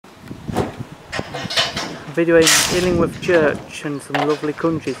Videoing Illingworth Church and some lovely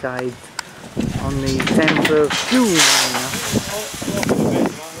countryside on the 10th of June.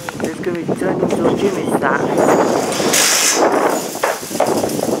 It's going to be turned into a gym, is that?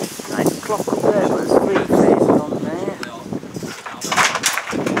 Nice clock up there, but there's 3 faces on there.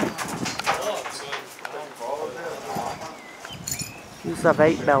 Used to have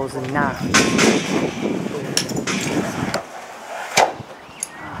 8 bells in that.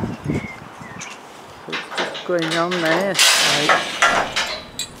 Going on there, like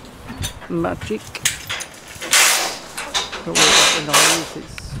magic. Don't worry about the noise,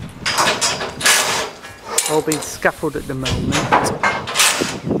 it's all being scaffolded at the moment.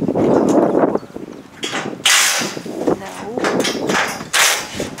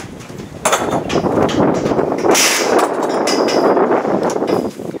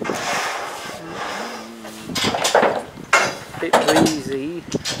 Bit breezy.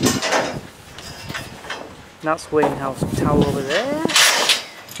 That's Wayne House Tower over there.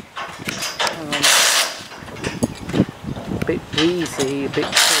 A bit breezy, a bit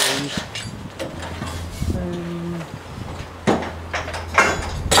chilly.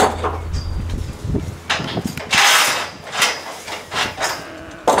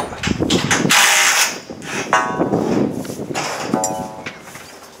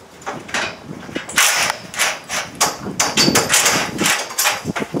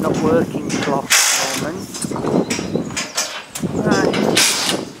 Not working clock.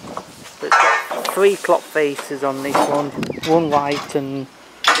 3 clock faces on this one white and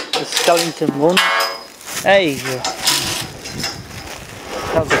the skeleton one. Hey,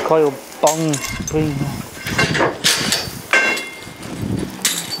 that's a coil bong spring.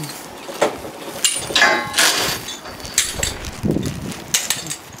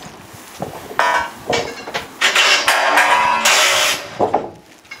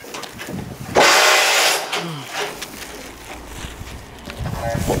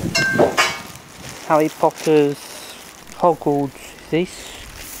 Harry Potter's Hogwarts, this.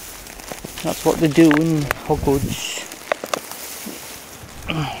 That's what they do in Hogwarts.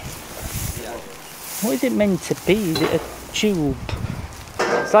 What is it meant to be? Is it a tube?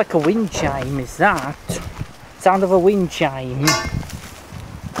 It's like a wind chime, is that? Sound of a wind chime.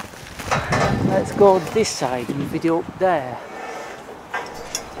 Let's go this side and video up there.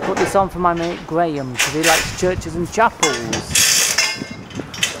 Put this on for my mate Graham because he likes churches and chapels.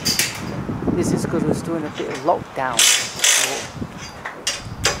 This is because we're still in a bit of lockdown, so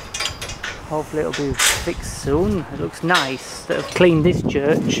hopefully it'll be fixed soon. It looks nice that I've cleaned this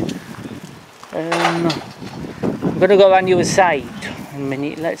church. I'm going to go around the other side in a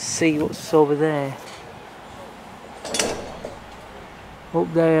minute. Let's see what's over there.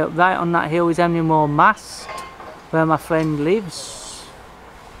 Up there, right on that hill is Emnymore Mast, where my friend lives.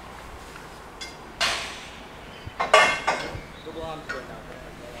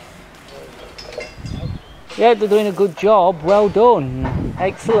 Yeah, they're doing a good job. Well done.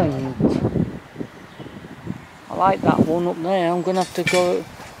 Excellent. I like that one up there. I'm going to have to go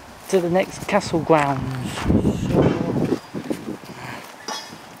to the next castle grounds. So,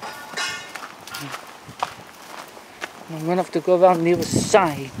 I'm going to have to go around the other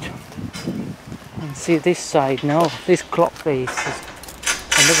side and see this side now. This clock face is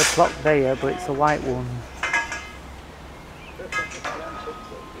another clock there, but it's a white one.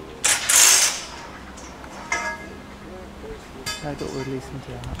 I don't really listen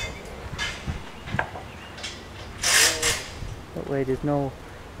to that. That way there's no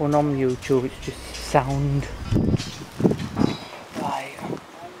one on YouTube, it's just sound. Right.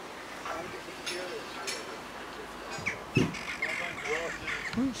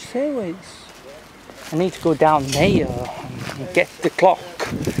 Which say it's... I need to go down there and get the clock.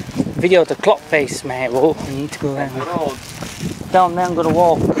 Video the clock face, mate. Oh, I need to go down. Down there I'm going to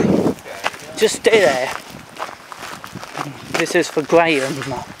walk. Just stay there. This is for Graham,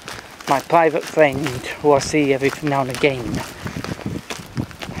 my private friend, who I see every now and again.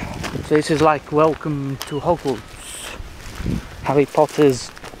 So this is like welcome to Hogwarts, Harry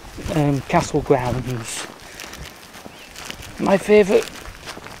Potter's castle grounds. My favourite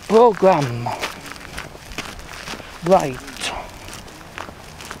programme. Right.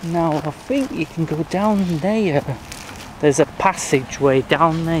 Now I think you can go down there. There's a passageway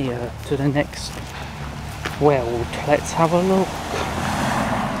down there to the next world. Let's have a look.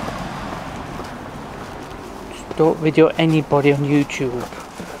 Just don't video anybody on YouTube.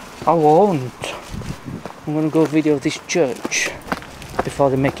 I won't. I'm gonna go video this church before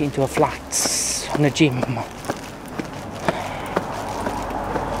they make it into a flats and a gym.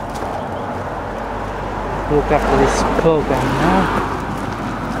 Look after this programme now.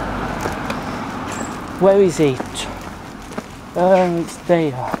 Where is it? It's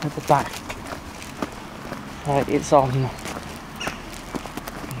there at the back. Right, it's on.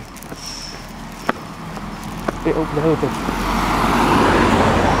 It's a bit uploaded.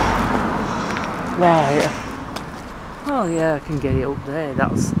 Right. Oh yeah, I can get it up there.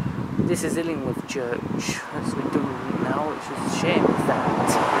 This is Illingworth Church. That's we're doing now, which is a shame of that.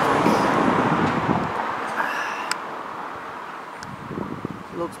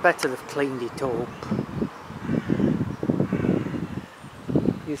 It looks better they've cleaned it up.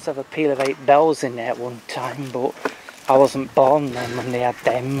 Used to have a peal of 8 bells in there at one time, but I wasn't born then when they had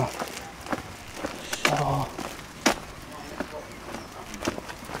them.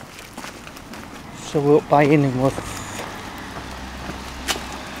 So we're up by Illingworth.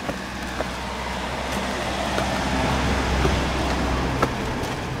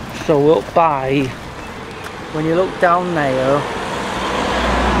 So we're up by, when you look down there,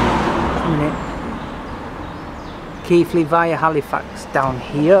 a minute, Keithley via Halifax down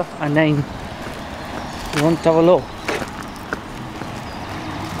here, and then you want to have a look.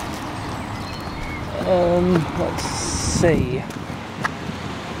 Let's see.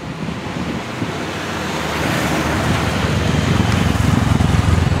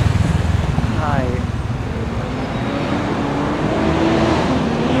 Right.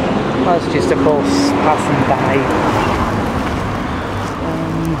 That's just a bus passing by.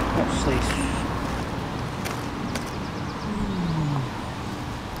 What's this?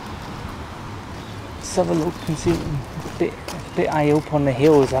 Let's have a look and see. A bit high up on the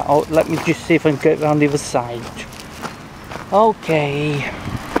hills. Oh, let me just see if I can get around the other side. Okay.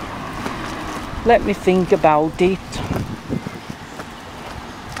 Let me think about it.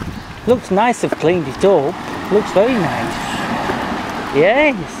 Looks nice, they've cleaned it up. Looks very nice.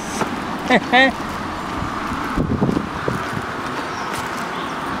 Yes.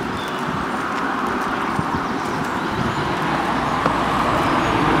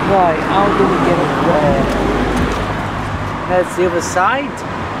 Right, how do we get up there? There's the other side.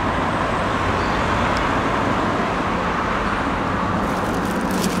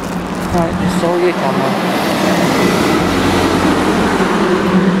 Right, just hold your camera.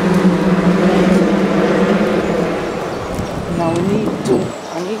 Now I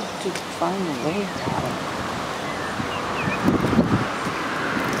need to find a way down.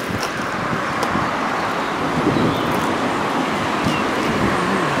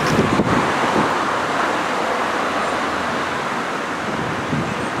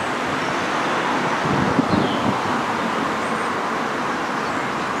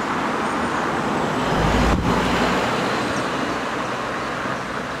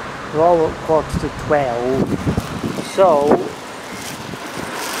 We're all at 11:45, so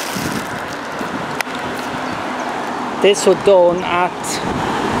this was done at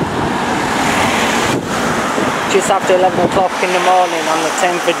just after 11 o'clock in the morning on the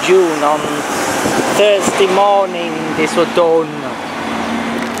 10th of June. On Thursday morning this was done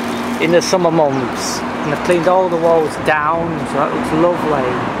in the summer months, and I cleaned all the walls down, so that looks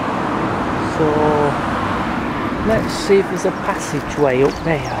lovely. So let's see if there's a passageway up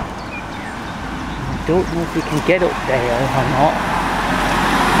there. I don't know if we can get up there or not.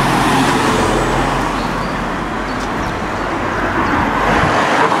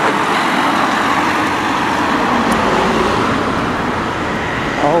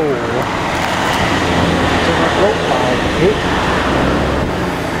 Oh, doesn't look like it.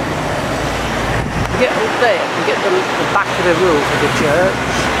 Get up there and get the back of the roof of the church.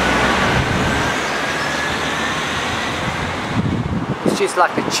 It's just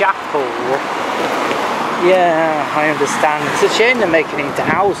like a chapel. Yeah, I understand. It's a shame they're making it into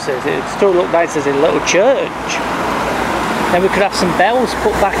houses. It still looks nice as a little church. Then we could have some bells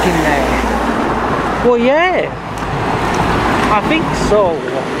put back in there. Well, yeah, I think so.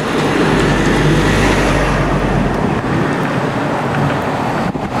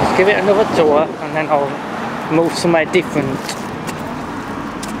 Let's give it another tour and then I'll move somewhere different.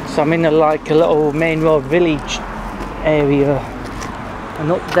 So I'm in like a little main road village area,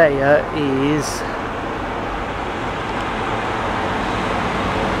 and up there is,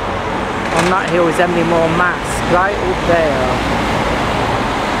 on that hill is Emily Moore Mass, right up there.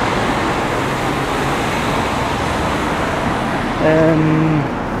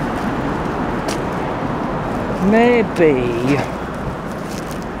 Maybe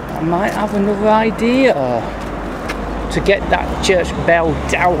I might have another idea to get that church bell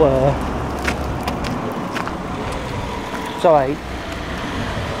tower. Sorry,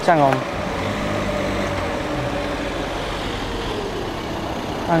 hang on.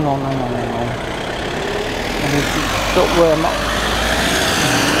 Hang on. I need to stop where I'm at.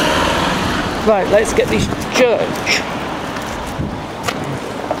 Right, let's get this church.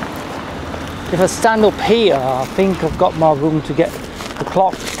 If I stand up here, I think I've got more room to get the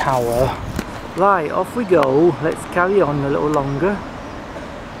clock tower. Right, off we go. Let's carry on a little longer.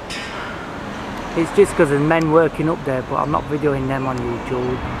 It's just because there's men working up there, but I'm not videoing them on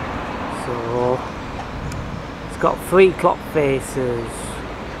YouTube. So, it's got 3 clock faces.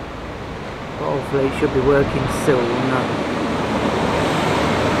 But hopefully it should be working soon.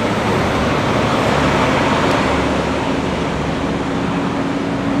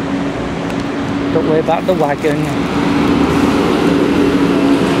 Don't worry about the wagon.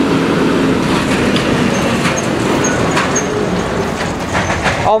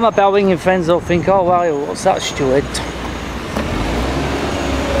 All my bell ringing friends will think, oh wow, what's that, Stuart?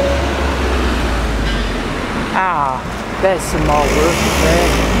 Ah, there's some more work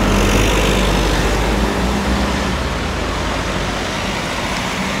there.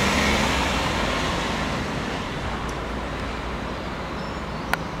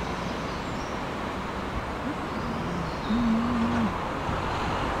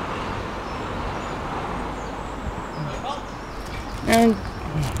 And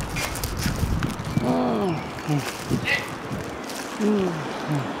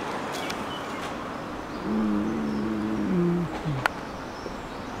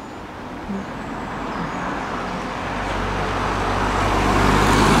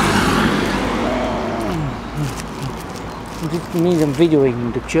just means I'm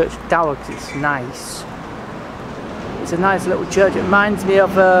videoing the church tower because it's nice. It's a nice little church. It reminds me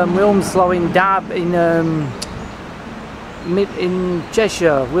of Wilmslaw in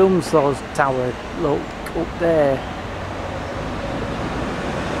Cheshire, Wilmslaw's tower, look, up there.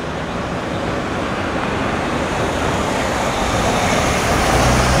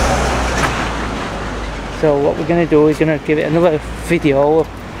 So what we're going to do is going to give it another video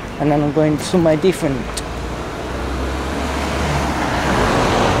and then I'm going somewhere different.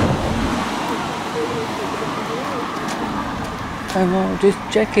 And I'm just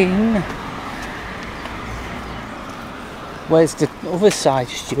checking. Where's the other side,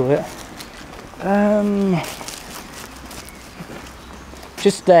 Stuart?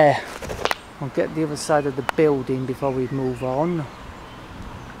 Just there. I'll get the other side of the building before we move on.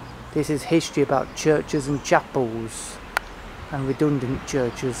 This is history about churches and chapels and redundant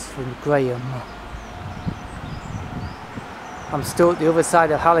churches from Graham. I'm still at the other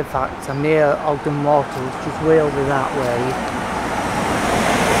side of Halifax. I'm near Ogden Water, which is way over that way.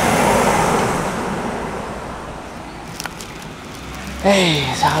 Hey,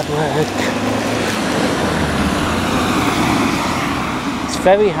 it's hard work. It's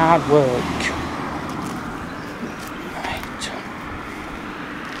very hard work.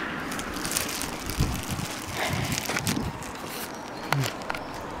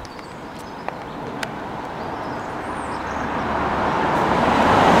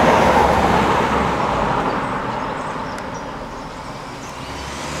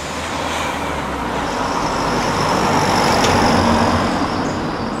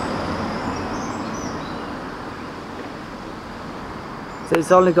 So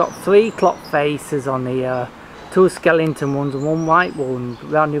it's only got 3 clock faces on here, 2 skeleton ones and 1 white one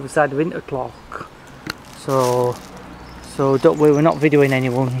around the other side of the interclock. So don't worry, we're not videoing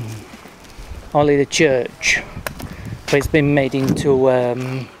anyone, only the church. But it's been made into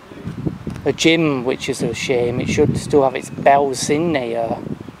a gym, which is a shame. It should still have its bells in there,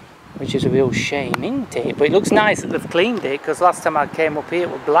 which is a real shame, isn't it? But it looks nice that they've cleaned it, because last time I came up here it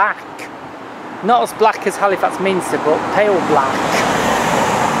was black. Not as black as Halifax Minster, but pale black.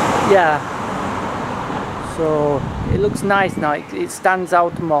 Yeah, so it looks nice now, it stands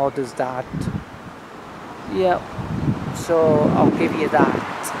out more, does that. Yeah, so I'll give you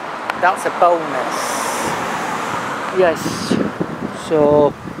that. That's a bonus. Yes,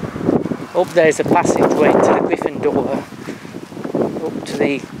 so up there's a passageway to the Griffin door, up to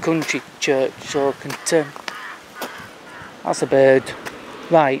the country church, so I can turn. That's a bird.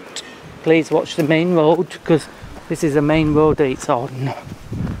 Right, please watch the main road, because this is the main road that it's on.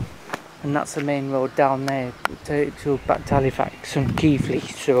 And that's the main road down there to back to Halifax and Keithley,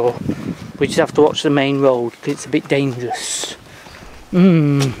 so we just have to watch the main road because it's a bit dangerous.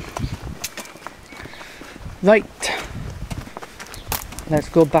 Right, let's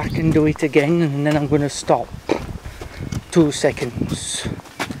go back and do it again, and then I'm going to stop. 2 seconds.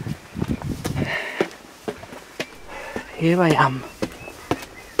 Here I am.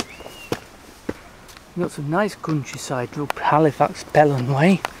 We've got some nice countryside up Halifax Pelham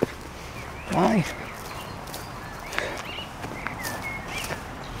way. Right.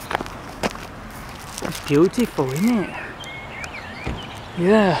 It's beautiful, isn't it?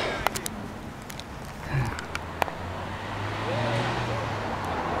 Yeah.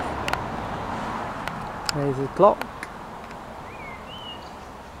 There's the clock.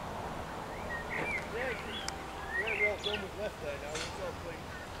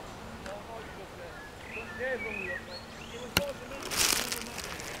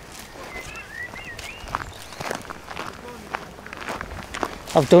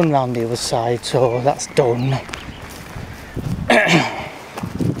 I've done round the other side, so that's done.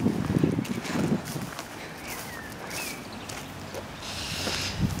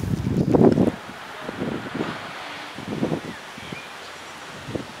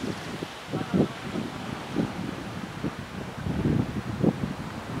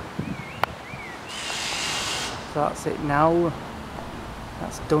 So that's it now.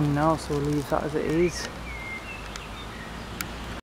 That's done now, so we'll leave that as it is.